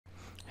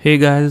Hey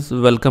guys,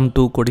 welcome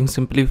to Coding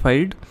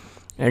Simplified,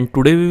 and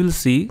today we will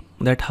see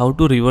that how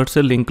to reverse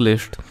a linked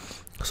list.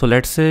 So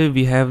let's say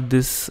we have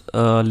this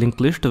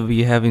linked list.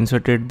 We have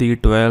inserted the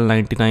 12,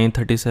 99,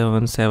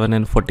 37, 7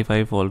 and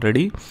 45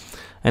 already,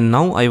 and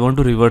now I want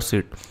to reverse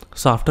it.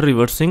 So after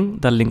reversing,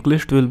 the linked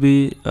list will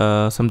be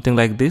something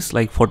like this,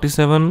 like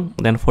 47,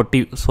 then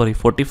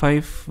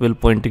 45 will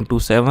pointing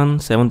to 7,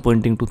 7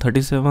 pointing to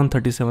 37,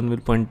 37 will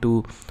point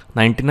to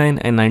 99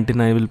 and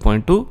 99 will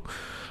point to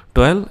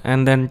 12,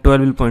 and then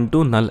 12 will point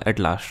to null at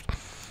last,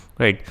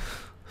 right?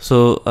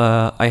 So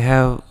I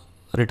have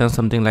written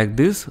something like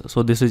this.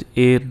 So this is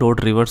a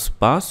dot reverse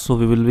pass, so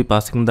we will be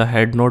passing the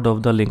head node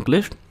of the linked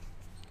list.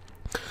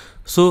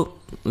 So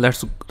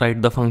let's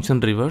write the function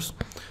reverse.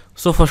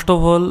 So first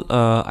of all,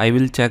 I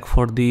will check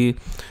for the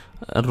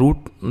root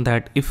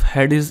that if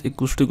head is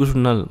equals to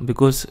null,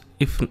 because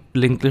if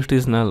linked list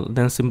is null,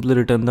 then simply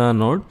return the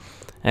node.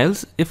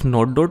 Else if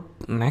node dot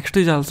next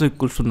is also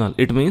equals to null,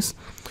 it means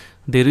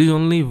there is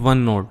only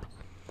one node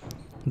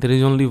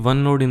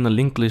in the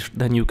linked list,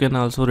 then you can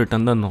also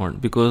return the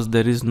node, because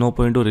there is no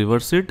point to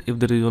reverse it. If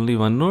there is only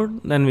one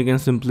node, then we can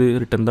simply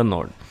return the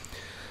node.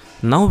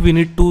 Now we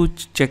need to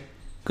check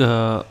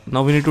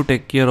now we need to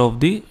take care of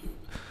the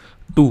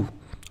two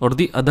or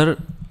the other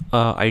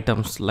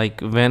items, like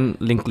when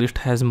linked list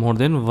has more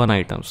than one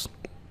items.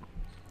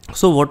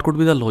 So what could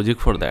be the logic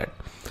for that?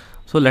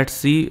 So let's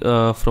see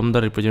from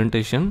the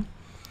representation.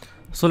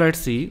 So let's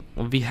see,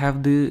 we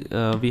have the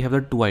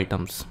two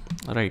items,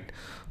 right?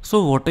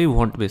 So what I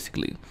want,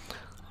 basically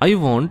I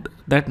want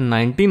that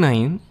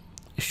 99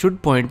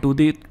 should point to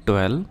the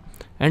 12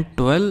 and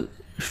 12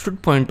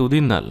 should point to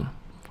the null,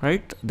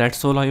 right?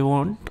 That's all I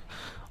want.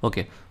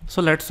 Okay,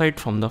 so let's write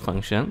from the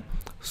function.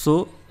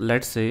 So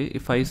let's say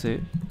if I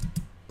say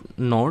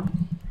node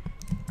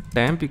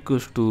temp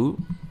equals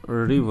to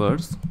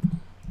reverse,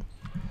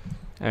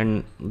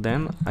 and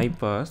then I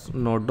pass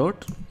node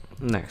dot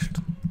next.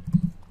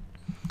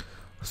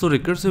 So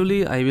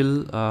recursively I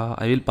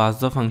will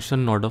pass the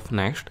function node of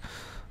next.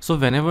 So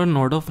whenever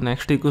node of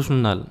next equals to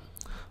null,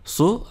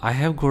 so I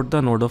have got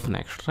the node of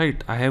next,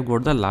 right? I have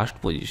got the last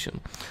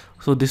position.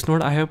 So this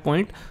node I have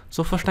point.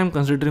 So first I'm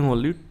considering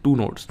only two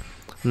nodes.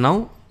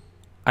 Now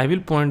I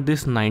will point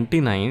this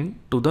 99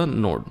 to the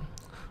node.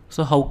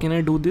 So how can I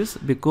do this?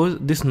 Because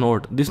this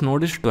node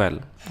is 12,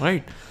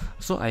 right?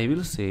 So I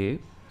will say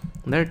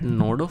that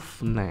node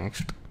of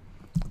next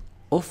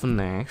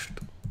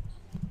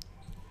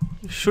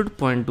should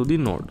point to the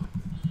node.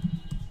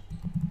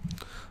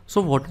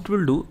 So what it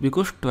will do,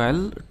 because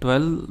 12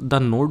 the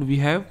node we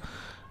have,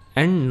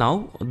 and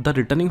now the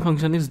returning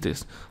function is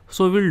this.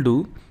 So we will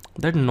do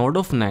that node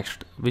of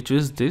next, which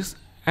is this,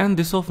 and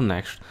this of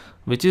next,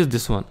 which is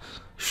this one,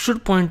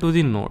 should point to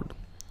the node,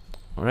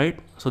 right?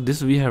 So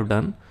this we have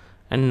done,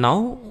 and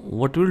now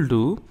what we'll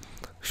do,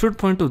 should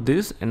point to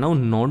this, and now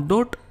node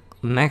dot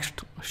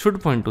next should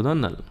point to the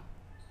null,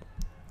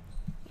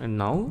 and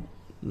now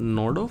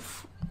node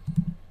of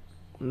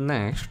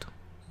next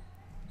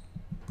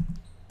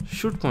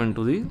should point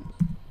to the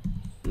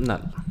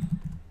null.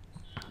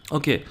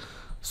 Okay,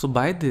 so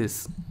by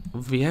this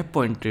we have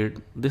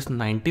pointed this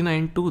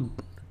 99 to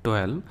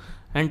 12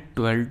 and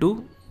 12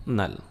 to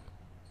null,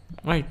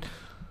 right?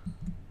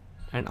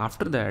 And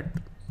after that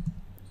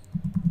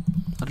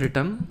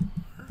return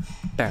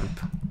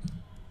temp,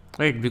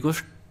 right?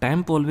 Because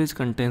temp always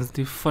contains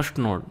the first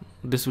node.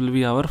 This will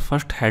be our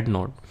first head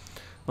node.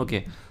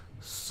 Okay,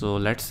 so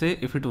let's say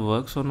if it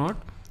works or not.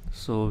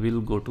 So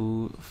we'll go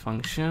to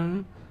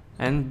function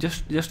and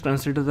just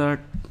consider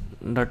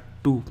the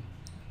two.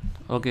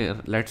 Okay,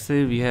 let's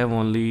say we have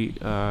only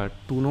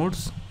two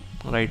nodes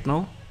right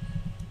now,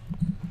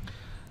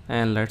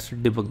 and let's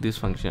debug this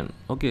function.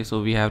 Okay,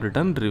 so we have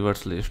written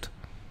reverse list.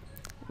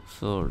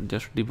 So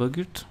just debug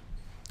it,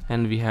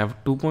 and we have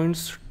 2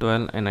 points,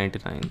 12 and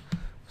 99.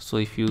 So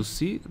if you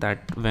see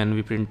that when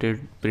we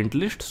printed print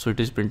list, so it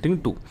is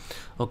printing 2.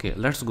 Okay,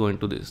 let's go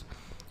into this.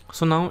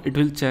 So now it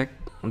will check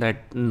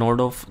that node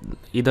of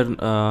either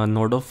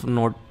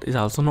node is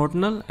also not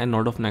null, and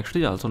node of next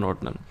is also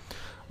not null.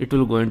 It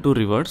will go into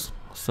reverse.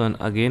 So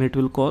again it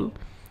will call.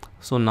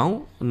 So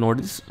now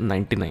node is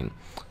 99.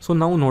 So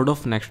now node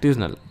of next is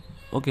null.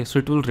 Okay, so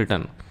it will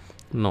return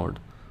node.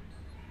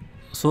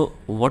 So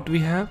what we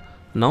have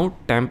now,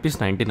 temp is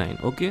 99.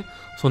 Okay,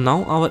 so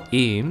now our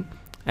aim,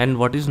 and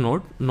what is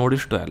node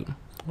is 12,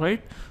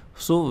 right?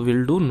 So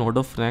we'll do node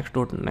of next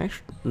dot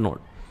next node.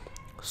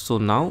 So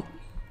now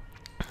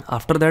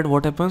after that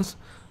what happens,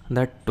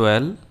 that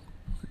 12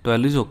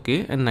 is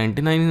okay, and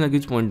 99 is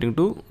again pointing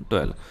to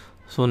 12.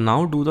 So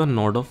now do the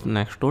node of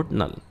next dot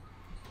null.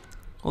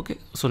 Okay,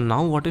 so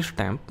now what is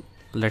temp?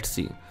 Let's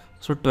see.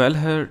 So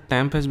 12 here,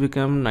 temp has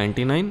become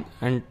 99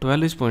 and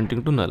 12 is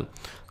pointing to null.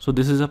 So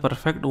this is a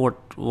perfect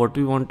what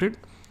we wanted.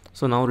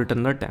 So now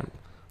return the temp.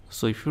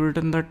 So if you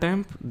return the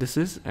temp, this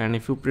is, and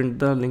if you print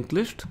the linked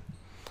list,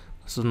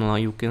 so now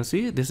you can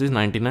see this is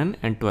 99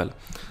 and 12.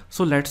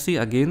 So let's see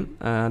again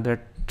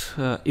that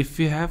if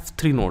we have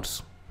three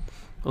nodes.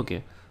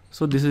 Okay,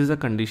 so this is the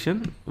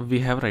condition we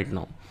have right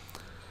now.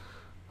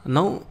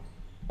 Now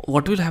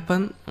what will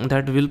happen,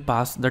 that will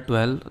pass the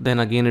 12, then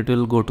again it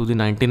will go to the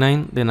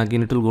 99, then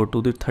again it will go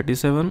to the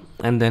 37,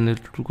 and then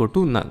it will go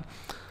to null.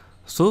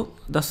 So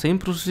the same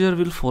procedure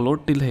will follow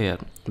till here,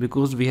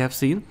 because we have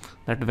seen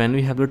that when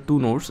we have the two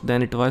nodes,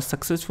 then it was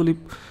successfully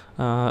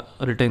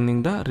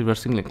returning the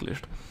reversing linked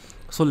list.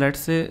 So let's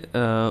say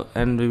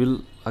and we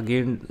will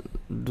again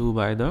do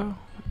by the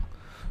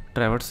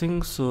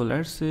traversing. So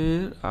let's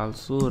say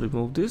also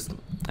remove this,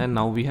 and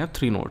now we have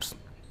three nodes.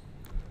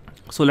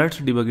 So let's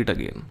debug it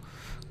again,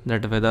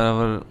 that whether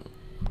our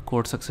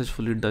code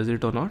successfully does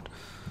it or not.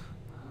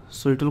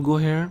 So it will go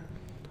here,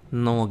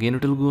 now again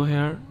it will go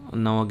here,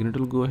 now again it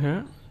will go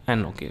here,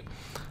 and okay.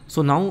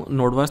 So now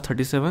node was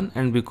 37,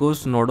 and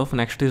because node of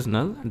next is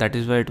null, that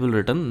is why it will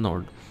return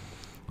node.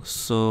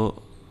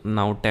 So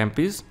now temp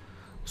is,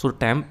 so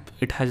temp,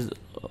 it has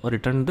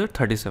returned the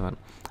 37,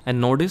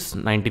 and node is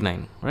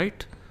 99,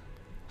 right?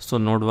 So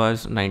node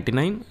was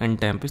 99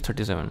 and temp is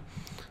 37.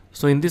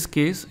 So in this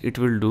case it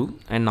will do,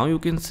 and now you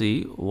can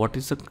see what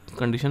is the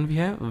condition we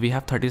have. We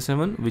have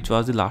 37, which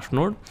was the last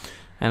node,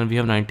 and we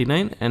have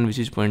 99, and which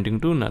is pointing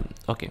to null.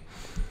 Okay,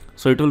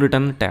 so it will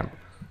return temp.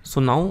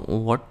 So now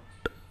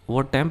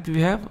what temp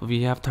we have?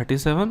 We have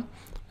 37,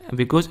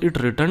 because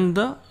it returned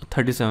the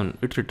 37,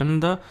 it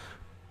returned the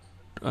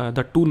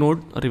two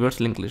node reverse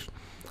linked list.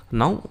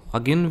 Now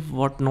again,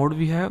 what node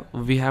we have?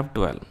 We have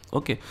 12.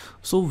 Okay,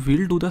 so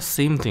we'll do the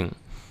same thing.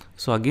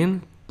 So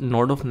again,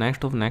 node of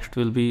next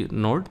will be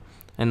node,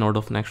 and node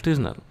of next is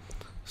null.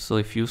 So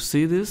if you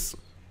see this,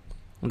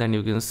 then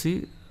you can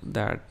see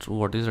that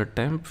what is the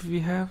temp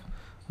we have?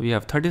 We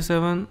have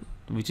 37,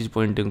 which is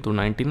pointing to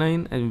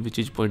 99, and which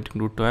is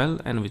pointing to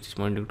 12, and which is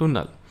pointing to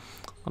null,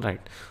 right?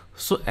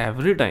 So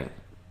every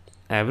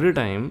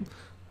time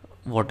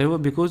whatever,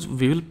 because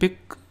we will pick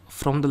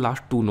from the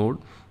last two node,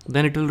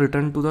 then it will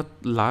return to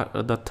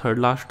the third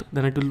last,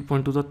 then it will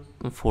point to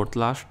the fourth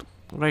last,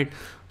 right?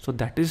 So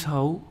that is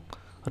how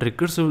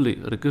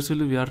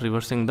recursively we are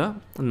reversing the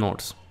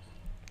nodes.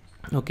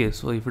 Okay,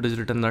 so if it is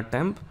written the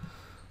temp,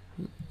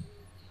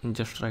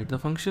 just write the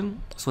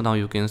function. So now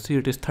you can see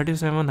it is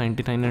 37,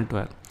 99, and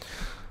 12.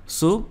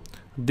 So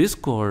this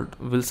code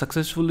will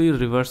successfully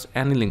reverse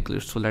any linked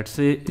list. So let's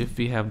say if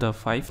we have the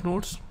 5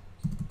 nodes,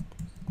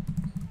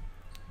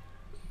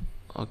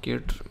 okay,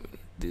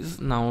 this,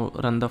 now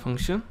run the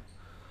function.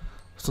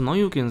 So now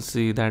you can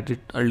see that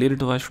earlier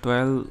it was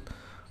 12,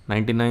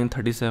 99,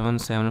 37,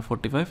 7,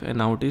 45, and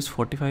now it is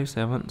 45,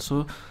 7.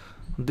 So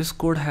this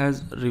code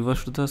has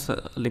reversed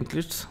the linked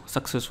lists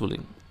successfully,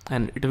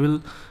 and it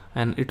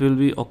will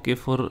be okay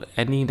for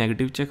any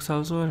negative checks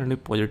also and any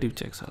positive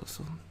checks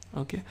also.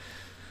 Okay,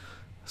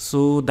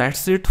 so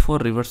that's it for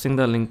reversing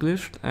the linked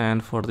list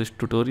and for this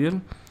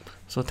tutorial.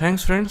 So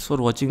thanks friends for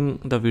watching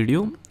the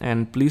video,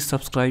 and please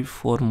subscribe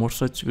for more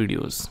such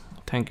videos.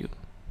 Thank you.